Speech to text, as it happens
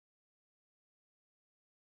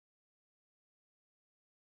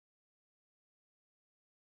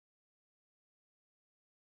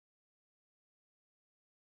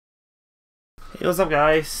Hey, what's up,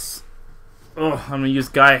 guys? Oh, I'm gonna use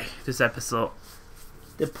Guy this episode.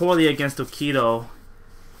 Did poorly against Tokido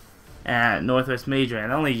at Northwest Major,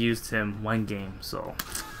 and I only used him one game, so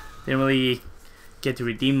didn't really get to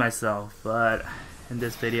redeem myself. But in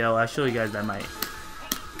this video, I'll show you guys that my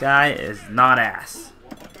Guy is not ass.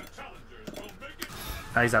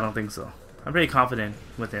 At least I don't think so. I'm pretty confident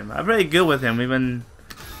with him. I'm pretty good with him, even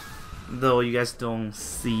though you guys don't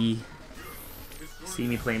see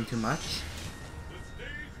me play him too much.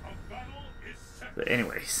 But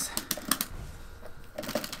anyways,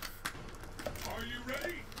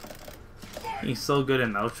 he's so good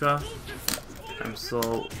in Ultra. I'm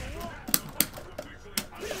so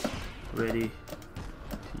ready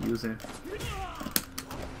to use him.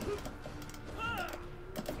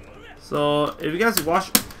 So if you guys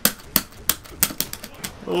watch,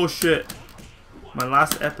 oh shit, my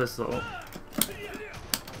last episode,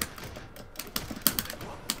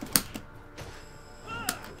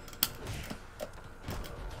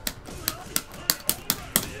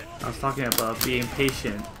 I was talking about being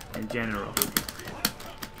patient in general.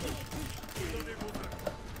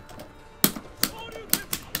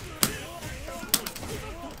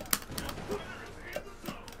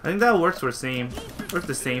 I think that works the same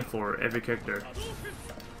for every character.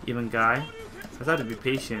 Even Guy. I have to be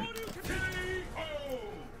patient.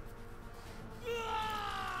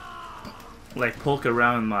 Like poke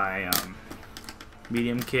around my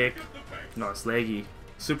medium kick. No, it's laggy.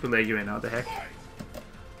 Super laggy right now, what the heck?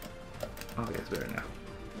 Okay, it's better now.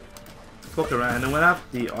 Poke around, and then when I have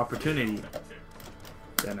the opportunity,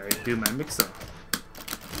 then I do my mix-up.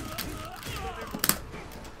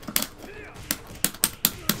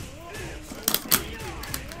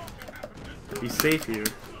 Be safe here.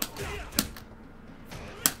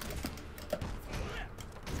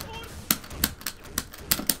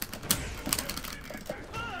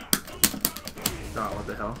 Oh, what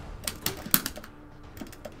the hell?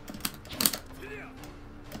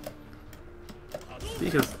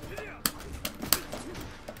 Because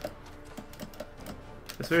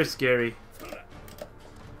it's very scary.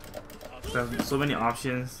 There's so many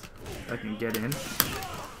options I can get in. So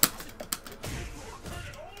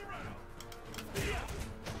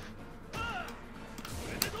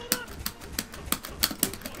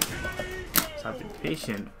I have to be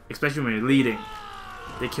patient, especially when you're leading.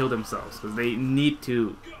 They kill themselves because they need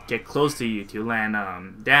to get close to you to land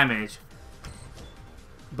damage.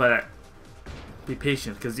 But be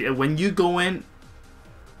patient, because when you go in,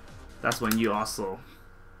 that's when you also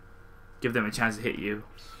give them a chance to hit you.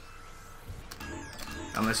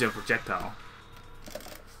 Unless you're a projectile.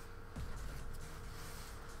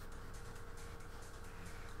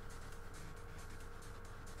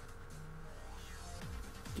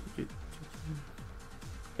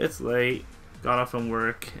 It's late, got off from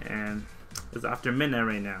work, and it's after midnight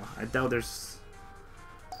right now. I doubt there's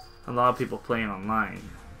a lot of people playing online.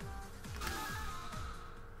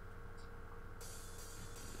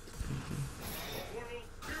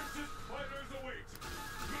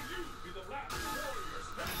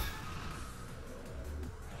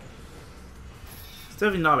 It's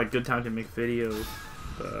definitely not a good time to make videos,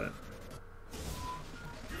 but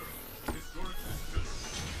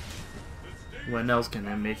when else can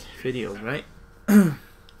I make videos, right?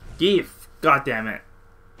 Geef, god damn it.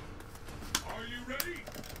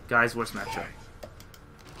 Guys, worst matchup.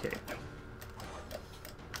 Okay.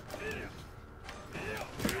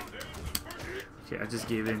 Okay, I just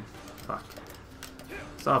gave in. Fuck.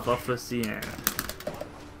 Saw Bufflessy, and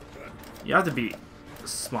you have to be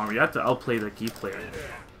smart. You have to outplay the key player.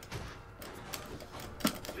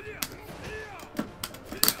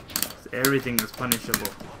 Everything is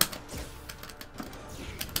punishable.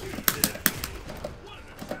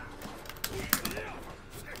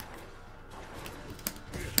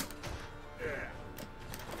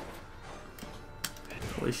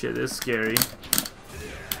 Holy shit, this is scary.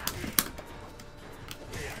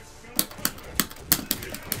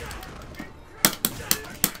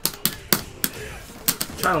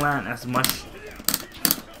 Try to land as much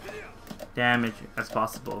damage as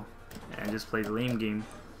possible and just play the lame game.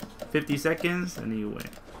 50 seconds and then you win.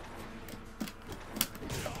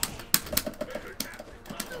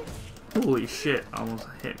 Holy shit, almost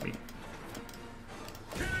hit me.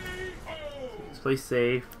 Let's play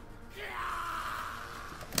safe.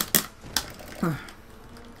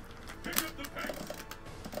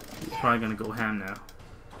 He's probably gonna go ham now,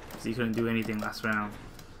 because he couldn't do anything last round.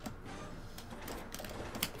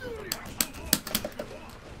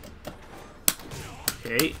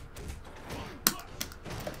 Okay.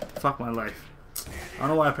 Fuck my life. I don't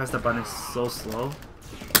know why I pressed that button so slow.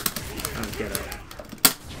 Let's get out.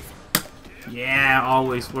 Yeah,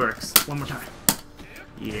 always works. One more time.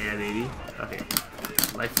 Yeah, baby. Okay.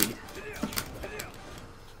 Life lead.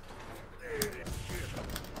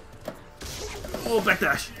 Oh,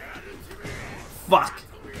 backdash. Fuck.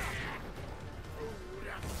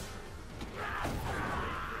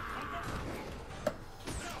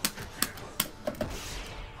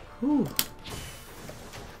 Whew.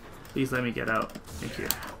 Please let me get out. Thank you.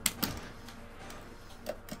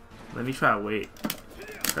 Let me try to wait.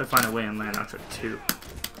 Try to find a way and land Ultra 2.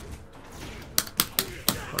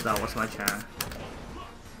 Oh, that was my chance.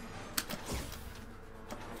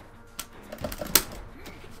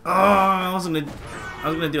 Oh, I was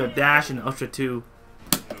gonna do a dash in Ultra 2.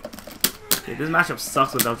 Okay, this matchup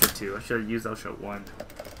sucks with Ultra 2. I should have used Ultra 1.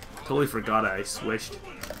 Totally forgot I switched.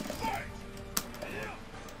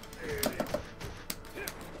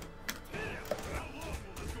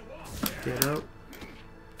 Get out.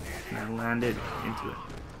 And I landed into it.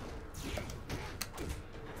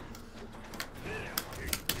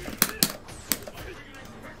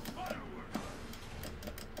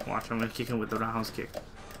 Watch, I'm gonna kick him with the roundhouse kick.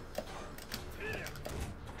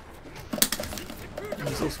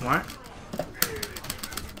 He's so smart.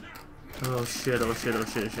 Oh shit, oh shit, oh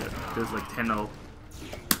shit, oh shit. There's like 10-0.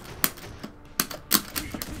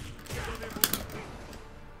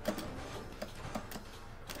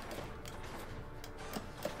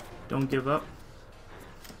 Don't give up.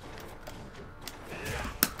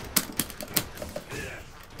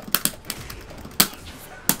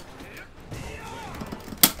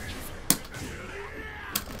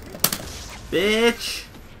 Bitch!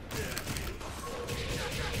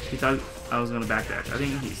 He thought I was gonna backdash. I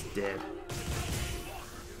think he's dead.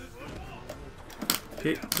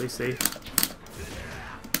 Okay, play safe.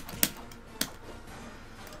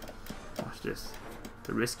 Watch this.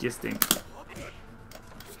 The riskiest thing.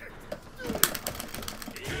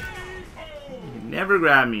 You never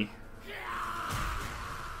grab me.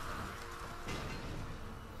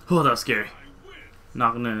 Oh, that was scary.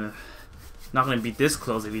 Not gonna be this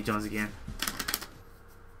close if he jumps again.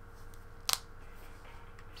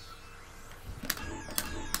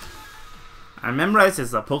 I memorized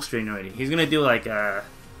his poke string already. He's gonna do like a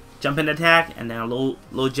jump in attack and then a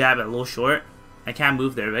low jab and low short. I can't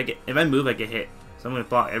move there. If I move, I get hit. So I'm gonna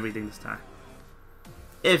block everything this time.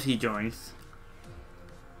 If he joins.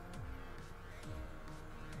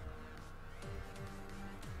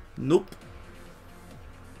 Nope.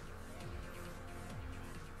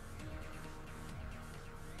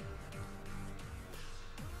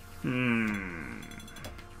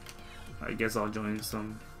 I guess I'll join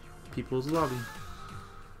some people's lobby.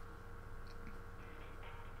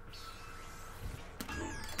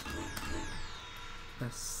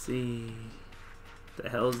 Let's see. The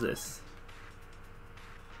hell is this?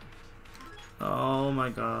 Oh my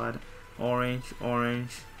god. Orange,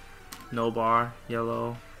 orange. No bar.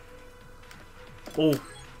 Yellow. Oh,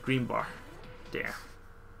 green bar. Damn.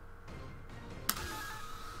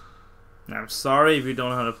 I'm sorry if you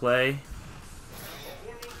don't know how to play.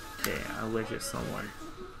 Okay, I wish it's someone.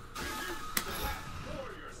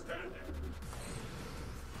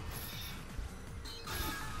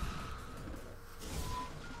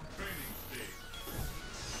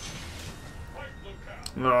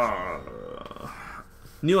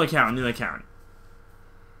 New account, new account.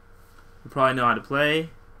 You probably know how to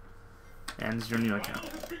play, and it's your new account.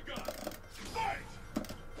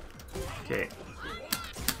 Okay.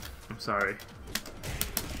 I'm sorry.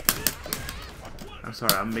 I'm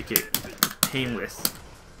sorry, I'll make it painless.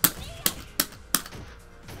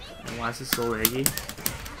 And why is this so laggy?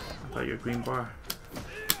 I thought you were green bar.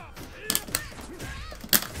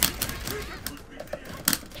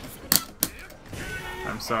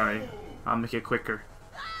 I'm sorry. I'll make it quicker.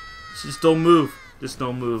 Just don't move. Just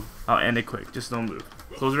don't move. I'll end it quick. Just don't move.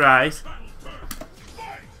 Close your eyes.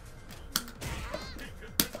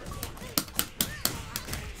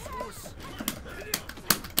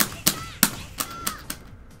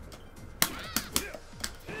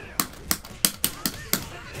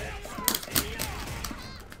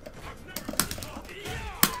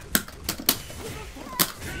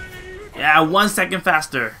 Yeah, 1 second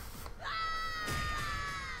faster.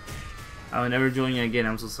 I will never join you again.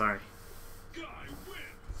 I'm so sorry.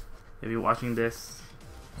 If you're watching this,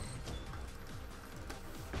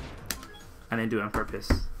 I didn't do it on purpose.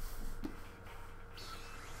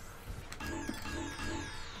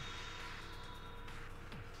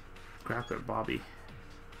 Grappler Bobby.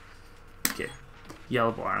 Okay.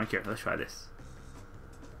 Yellow bar. I don't care. Let's try this.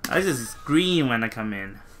 This is green when I come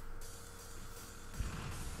in.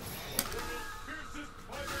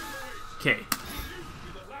 Okay.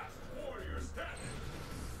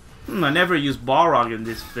 I never used Balrog in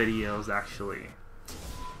these videos, actually.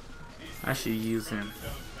 I should use him.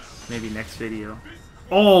 Maybe next video.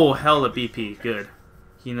 Oh, hell, a BP. Good.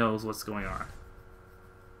 He knows what's going on.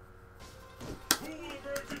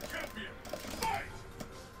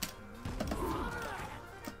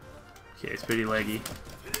 Okay, it's pretty laggy.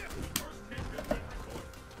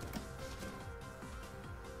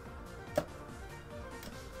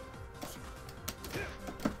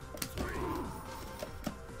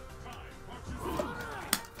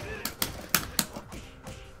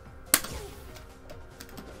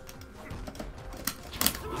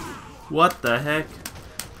 What the heck?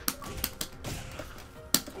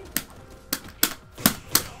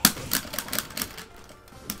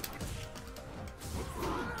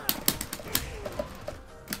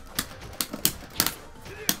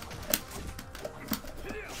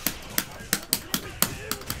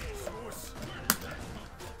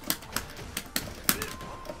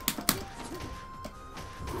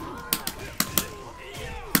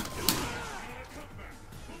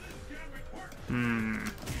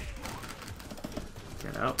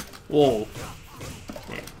 Get out. Whoa.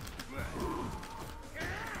 Okay.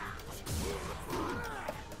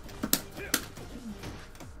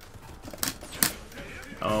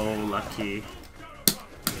 Oh, lucky.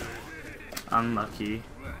 Unlucky.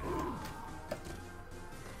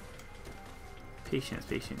 Patience,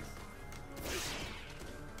 patience.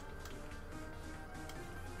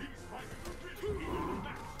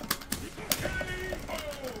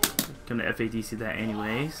 Gonna FADC that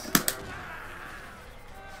anyways.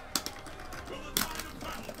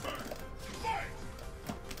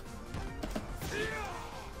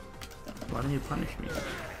 Why don't you punish me?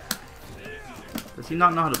 Does he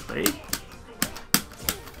not know how to play?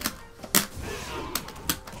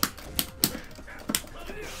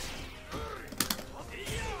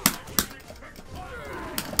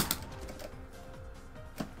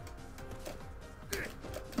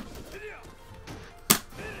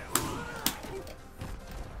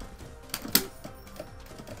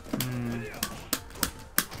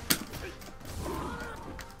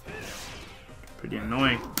 Pretty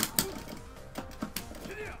annoying.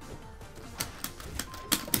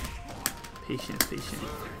 Patience, patience.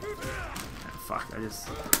 Ah, fuck, I just...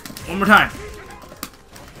 One more time!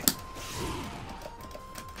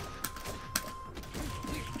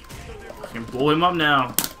 I can blow him up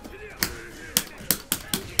now.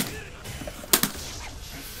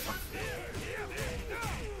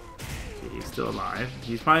 Okay, he's still alive.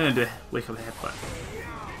 He's probably gonna do a wake up headbutt.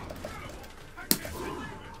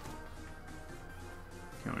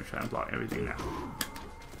 Okay, I'm gonna try and block everything now.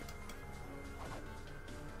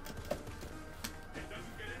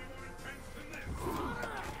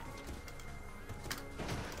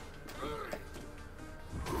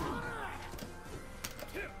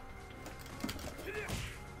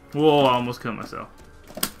 Whoa, I almost killed myself.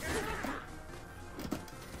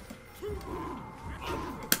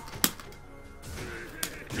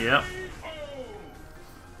 Yep.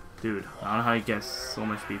 Dude, I don't know how he gets so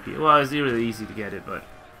much BP. Well, it's really easy to get it, but...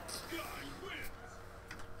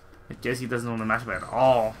 I guess he doesn't know the matchup at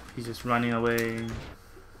all. He's just running away.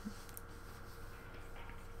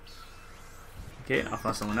 Okay, I'll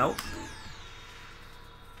find someone else.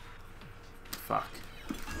 Fuck.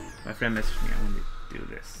 My friend messaged me, I want to do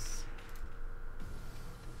this.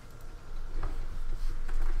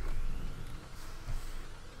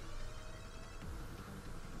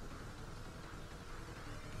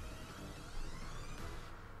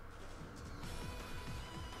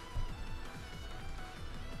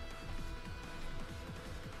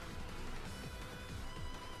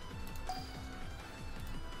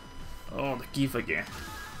 Oh, the Keith again.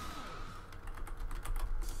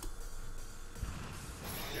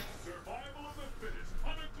 Survival of the fittest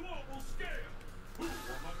on a global scale. Who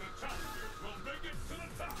among the challengers will make it to the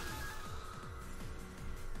top?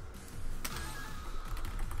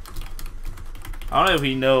 I don't know if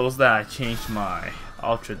he knows that I changed my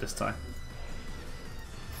ultra this time.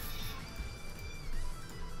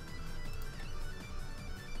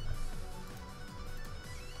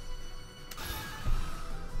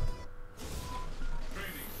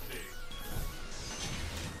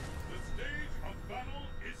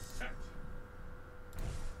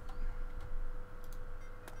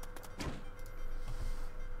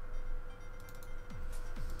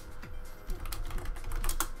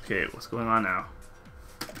 Okay, what's going on now?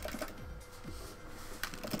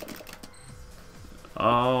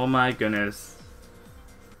 Oh my goodness.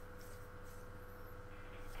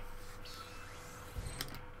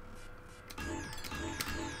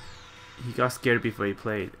 He got scared before he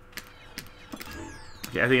played.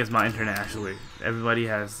 Okay, I think it's my internet actually. Everybody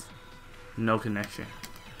has No connection.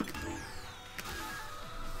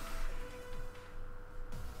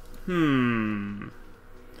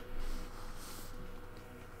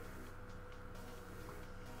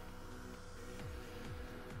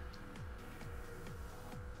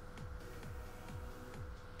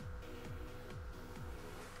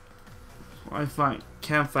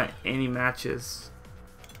 Can't find any matches.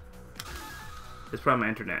 It's probably my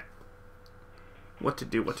internet. What to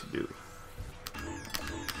do, what to do.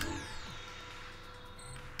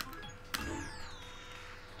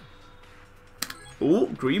 Ooh,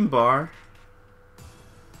 green bar.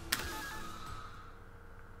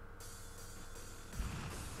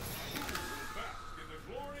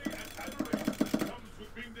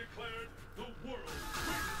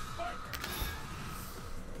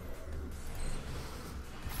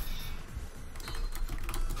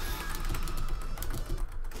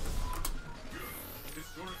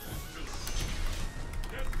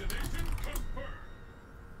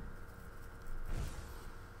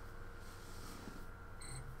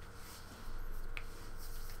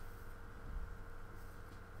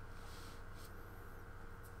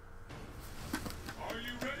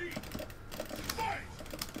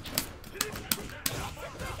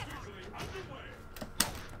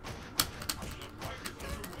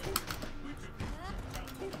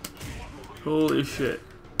 Holy shit.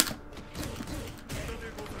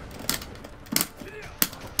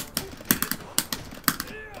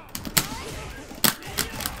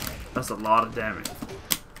 That's a lot of damage.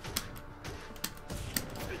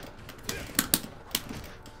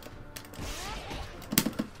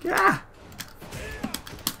 Yeah.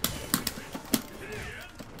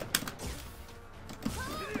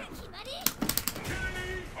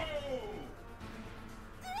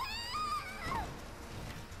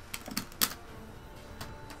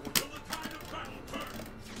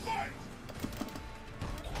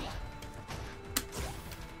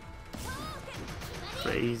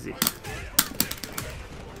 Crazy.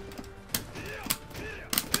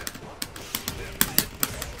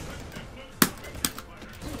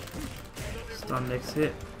 Stun next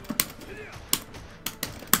hit.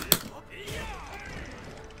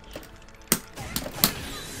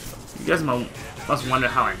 You guys must wonder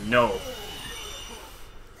how I know.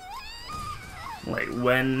 Like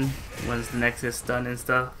when's the next hit stun and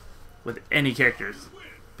stuff with any characters,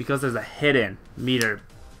 because there's a hidden meter,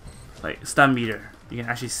 like stun meter. You can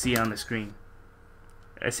actually see on the screen.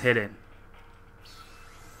 It's hidden.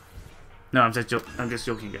 No, I'm just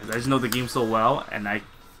joking, guys. I just know the game so well, and I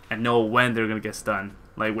know when they're gonna get stunned,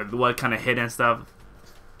 like with what kind of hit and stuff.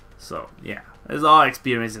 So yeah, it's all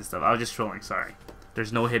experience and stuff. I was just trolling. Sorry.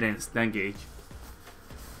 There's no hidden stun gauge.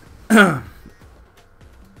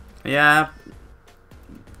 Yeah,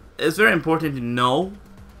 it's very important to know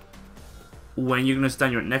when you're gonna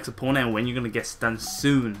stun your next opponent and when you're gonna get stunned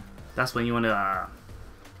soon. That's when you wanna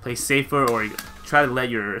play safer, or try to let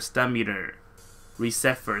your stun meter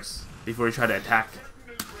reset first before you try to attack.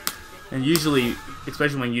 And usually,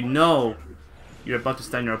 especially when you know you're about to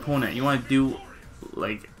stun your opponent, you want to do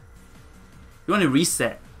like, you want to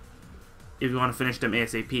reset if you want to finish them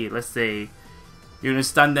ASAP. Let's say you're gonna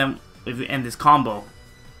stun them if you end this combo,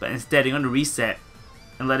 but instead you're gonna reset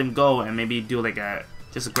and let him go and maybe do like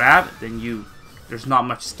just a grab. Then there's not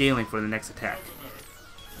much scaling for the next attack.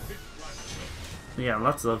 Yeah,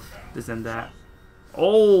 lots of this and that. Oh,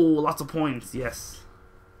 lots of points, yes.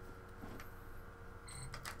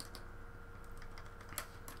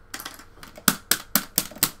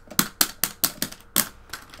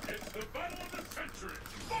 It's the battle of the century.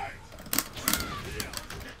 Fight!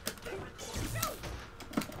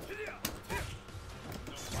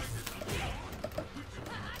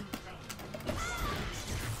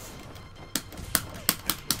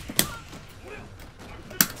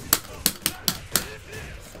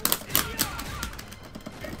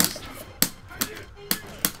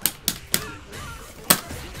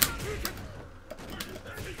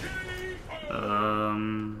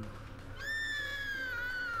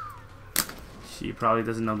 She probably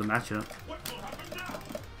doesn't know the matchup.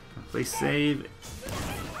 Play save.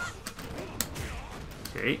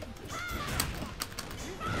 Okay.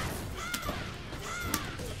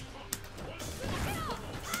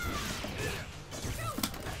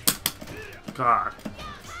 God.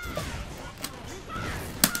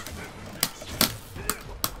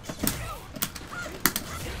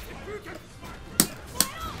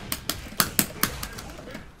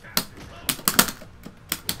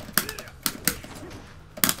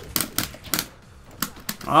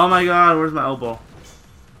 Oh my god, where's my elbow?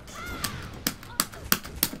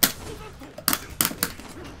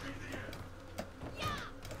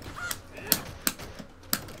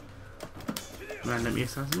 Randomly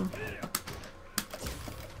accessible.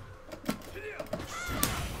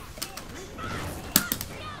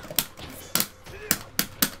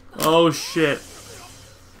 Oh shit.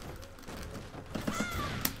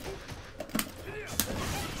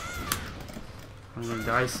 I'm gonna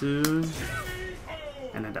die soon.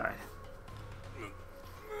 And I died.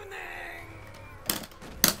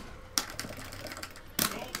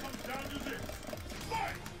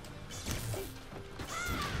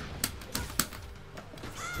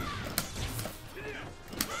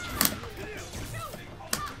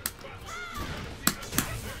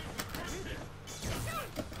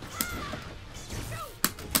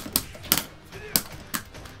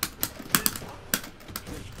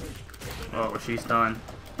 Oh, she's done.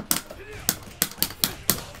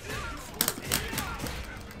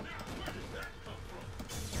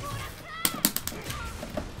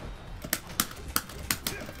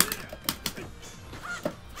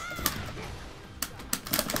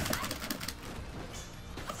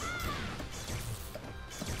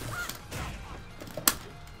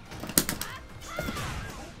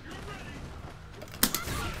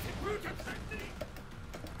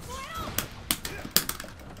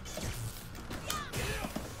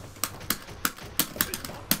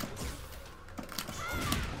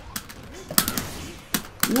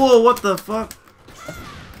 Whoa, what the fuck?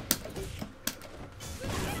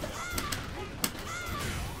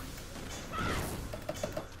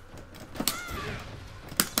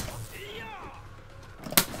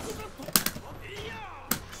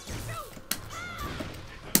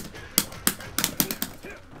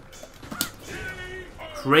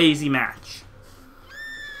 Crazy match.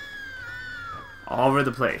 All over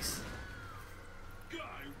the place.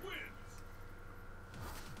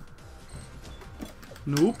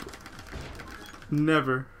 Nope.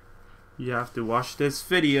 Never. You have to watch this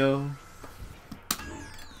video.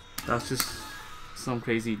 That's just some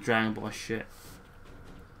crazy Dragon Ball shit.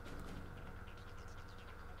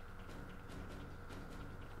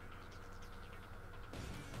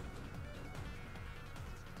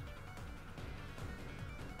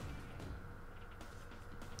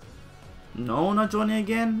 No, not joining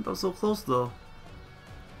again? That was so close though.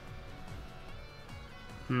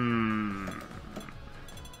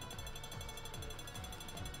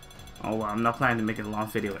 Oh well, I'm not planning to make a long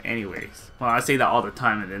video anyways. Well, I say that all the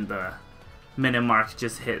time and then the minute mark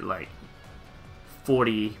just hit like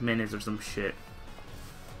 40 minutes or some shit.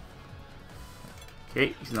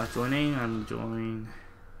 Okay, he's not joining. I'm joining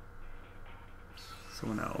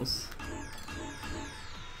someone else.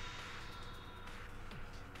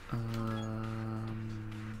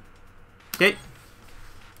 Okay.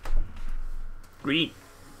 Green.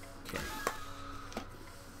 Okay.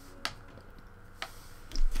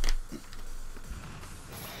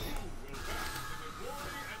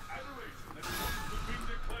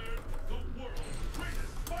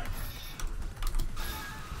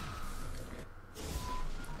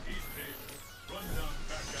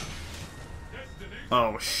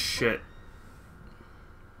 Oh shit.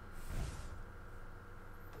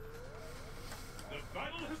 The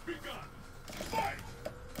battle has begun. Fight!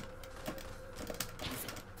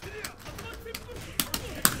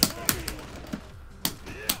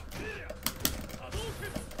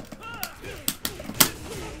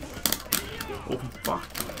 Oh fuck.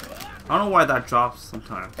 I don't know why that drops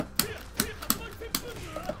sometimes.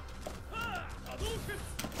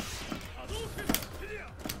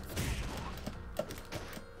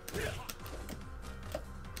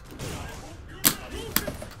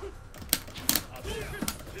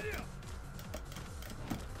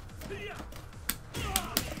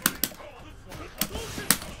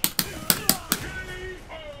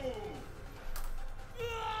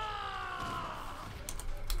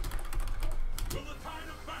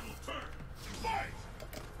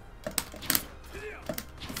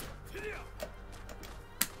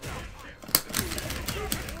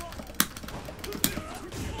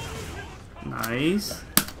 Nice.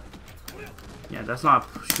 Yeah, that's not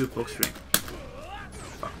a shoot book string.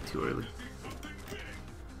 Fuck, too early.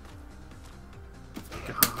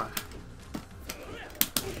 God.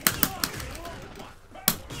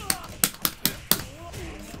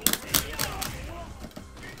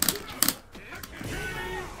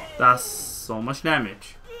 That's so much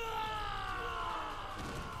damage.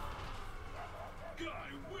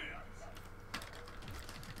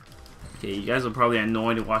 Okay, you guys are probably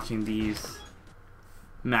annoyed watching these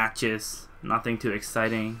matches. Nothing too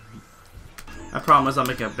exciting. I promise I'll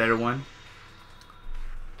make a better one.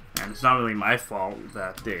 And it's not really my fault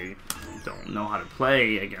that they don't know how to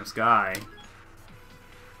play against Guy.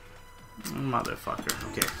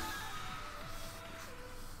 Motherfucker. Okay.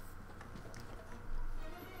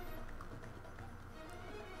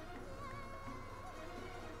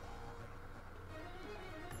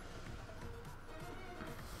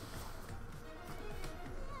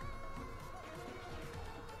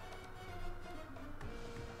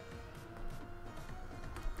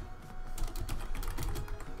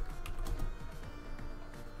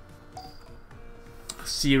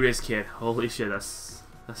 Serious Kid. Holy shit, that's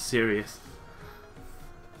serious.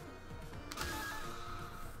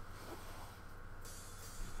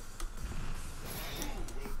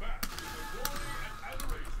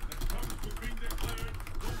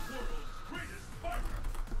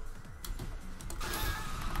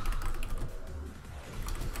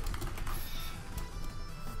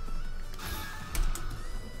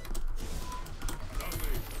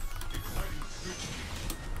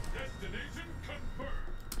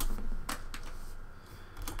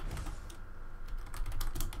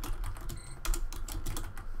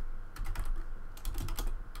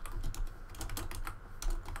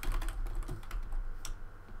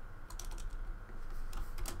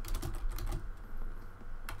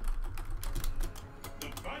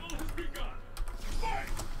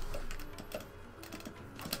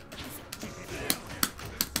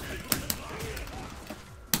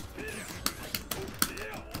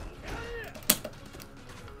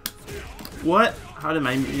 What? How did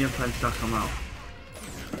my medium punch not come out?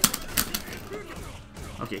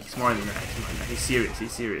 Okay, he's smarter than that. He's serious.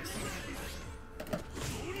 He's serious.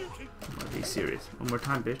 Okay, he's serious. One more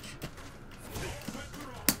time, bitch.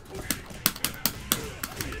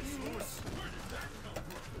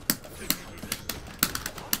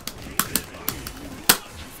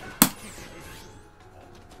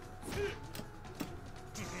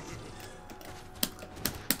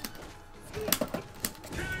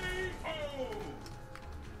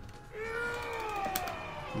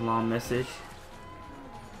 Long message.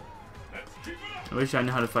 I wish I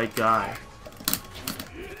knew how to fight Guy.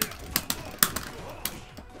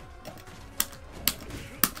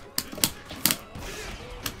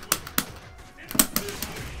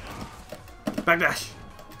 Backdash!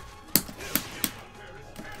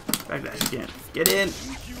 Backdash again. Get in!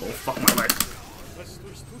 Oh, fuck my life.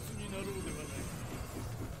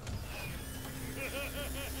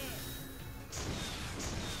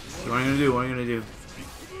 What am I gonna do? What am I gonna do?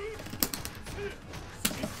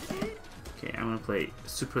 Okay, I'm gonna play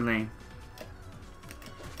super lane.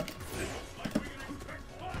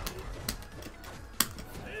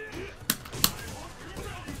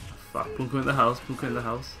 Fuck, Punko in the house, Punko in the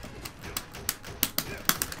house.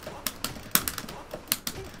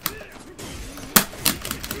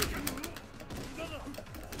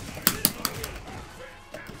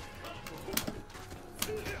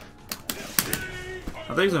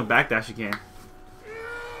 I thought he was gonna backdash again.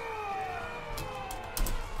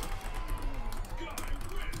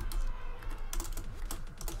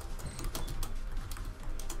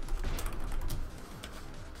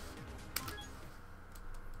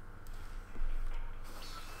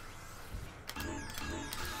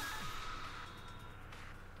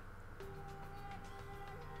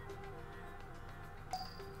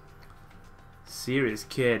 Serious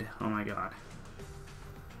Kid. Oh my god.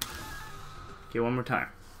 Okay, one more time.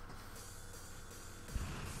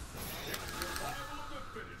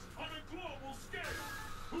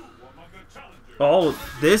 Oh,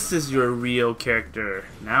 this is your real character.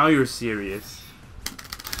 Now you're serious.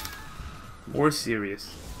 More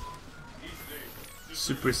serious.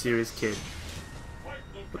 Super serious Kid.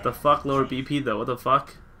 What the fuck, lower BP though? What the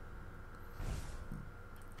fuck?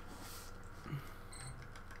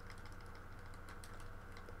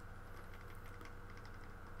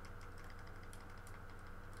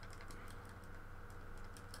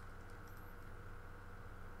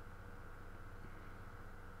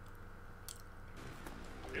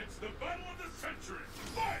 It's the battle of the century.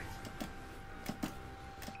 Fight!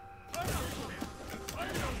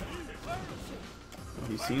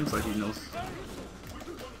 He seems like he knows.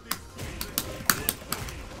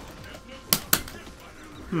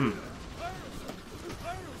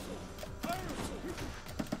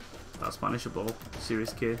 That's punishable.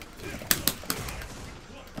 Serious Kid.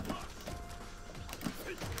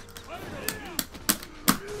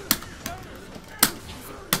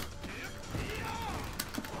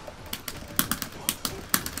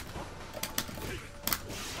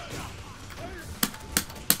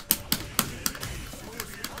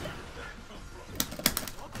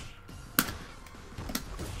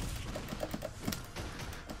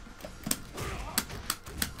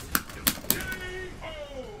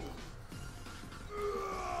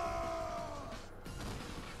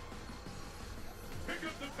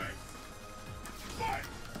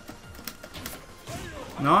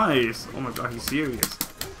 Nice! Oh my god, he's serious.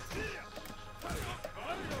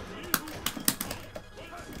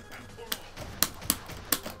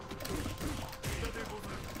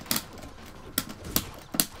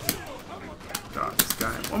 God, this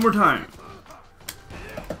guy. One more time!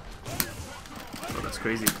 Oh, that's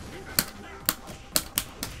crazy.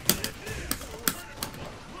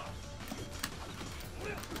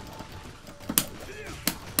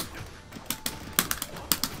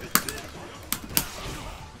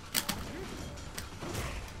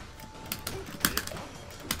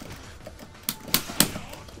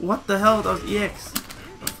 What the hell? That was EX.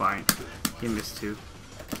 Oh, fine. He missed too.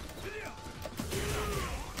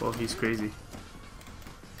 Oh, he's crazy.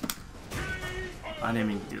 I didn't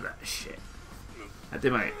mean to do that shit. I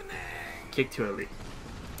did my kick too early.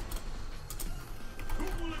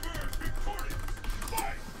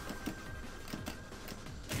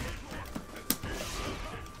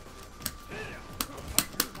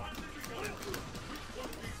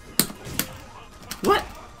 What?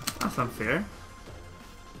 That's unfair.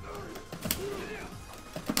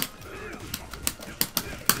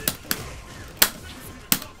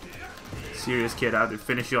 Serious kid out there,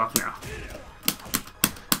 finish you off now.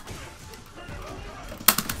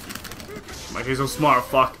 Like, he's so smart,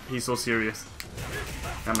 fuck. He's so serious.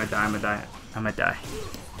 I might die, I might die. I might die.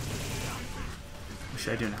 What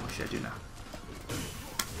should I do now? What should I do now?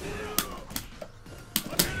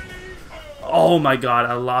 Oh my god,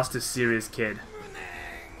 I lost a serious kid.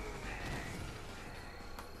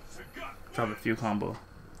 Drop a few combo.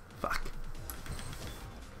 Fuck.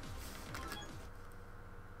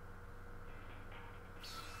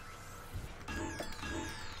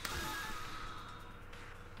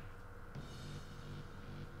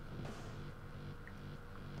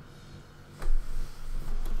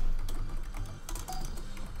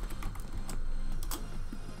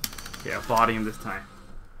 Yeah, body him this time.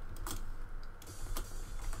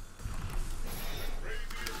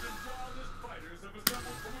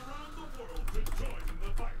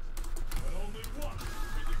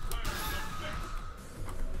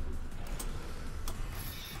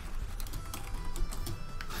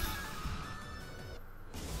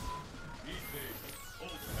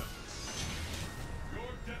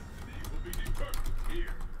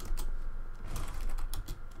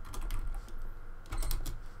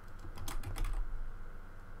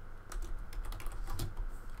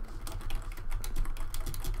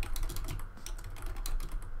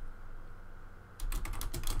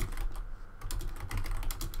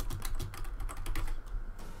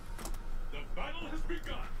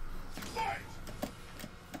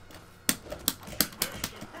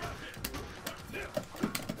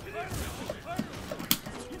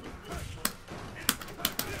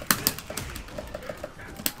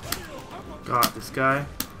 God, this guy.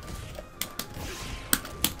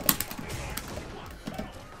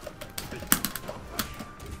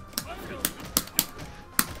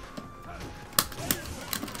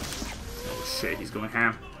 Oh shit, he's going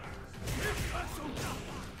ham.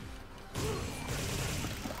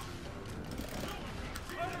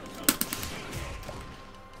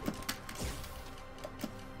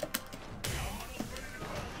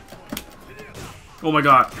 Oh my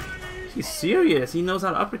god. He's serious. He knows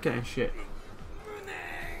how to uppercut and shit.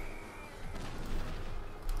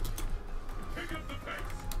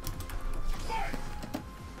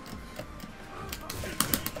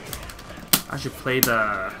 I should play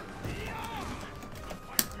the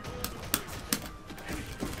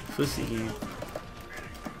pussy game.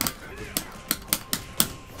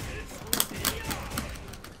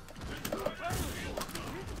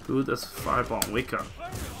 Who does fireball? Wake up.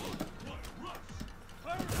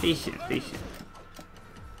 Patient, patient.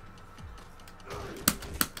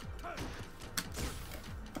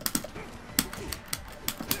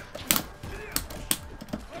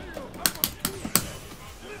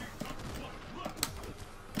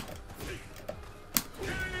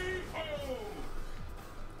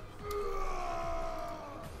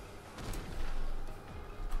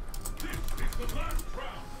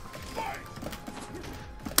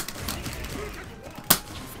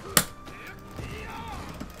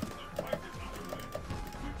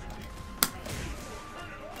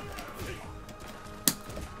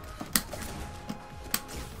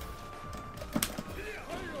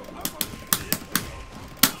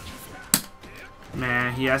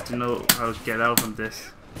 Man, he has to know how to get out from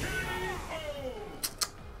this.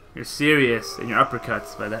 You're serious in your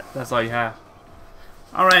uppercuts, but that's all you have.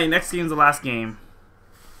 Alright, next game's the last game.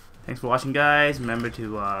 Thanks for watching, guys. Remember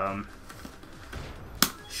to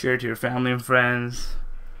share it to your family and friends.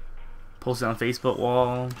 Post it on Facebook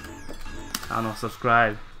wall. I don't know,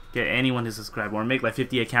 subscribe. Get anyone to subscribe. Or make like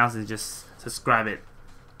 50 accounts and just subscribe it.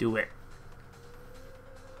 Do it.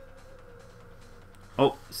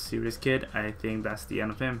 Oh, serious kid. I think that's the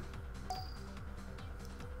end of him.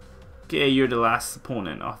 Okay, you're the last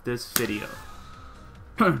opponent of this video.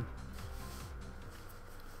 And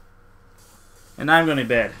I'm going to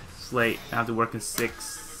bed. It's late. I have to work in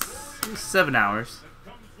 7 hours.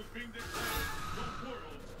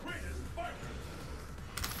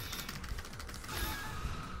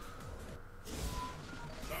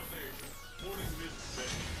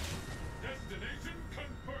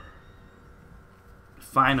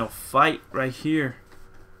 final fight right here.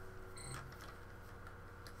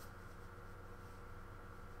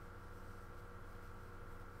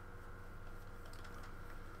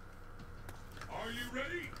 Are you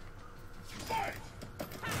ready? Fight!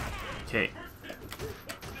 Okay.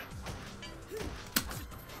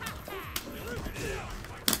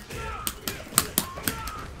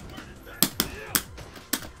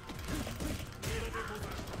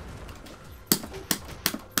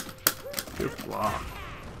 Good block.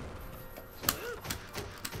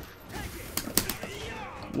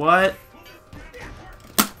 What?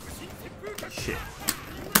 Shit.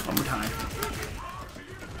 One more time.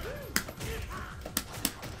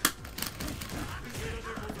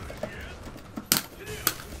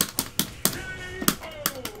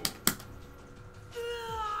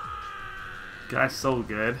 Guy's so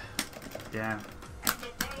good. Damn. And the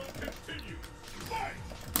battle continues. Fight!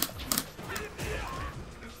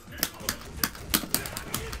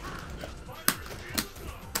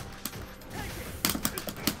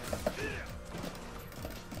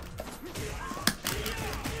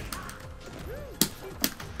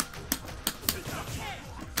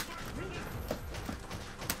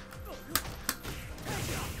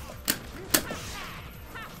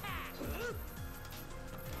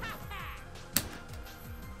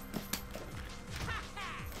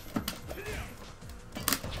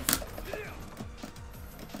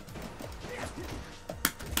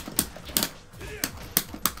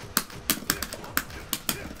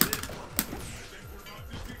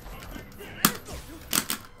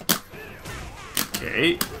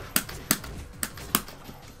 Okay.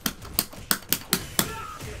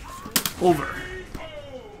 Over.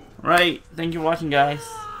 Right. Thank you for watching, guys.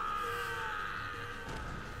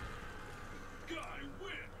 Guy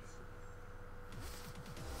wins.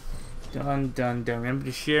 Done, done, done. Remember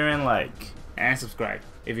to share and like and subscribe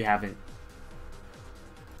if you haven't.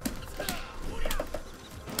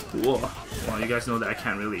 Cool. Well, you guys know that I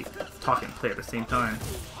can't really talk and play at the same time.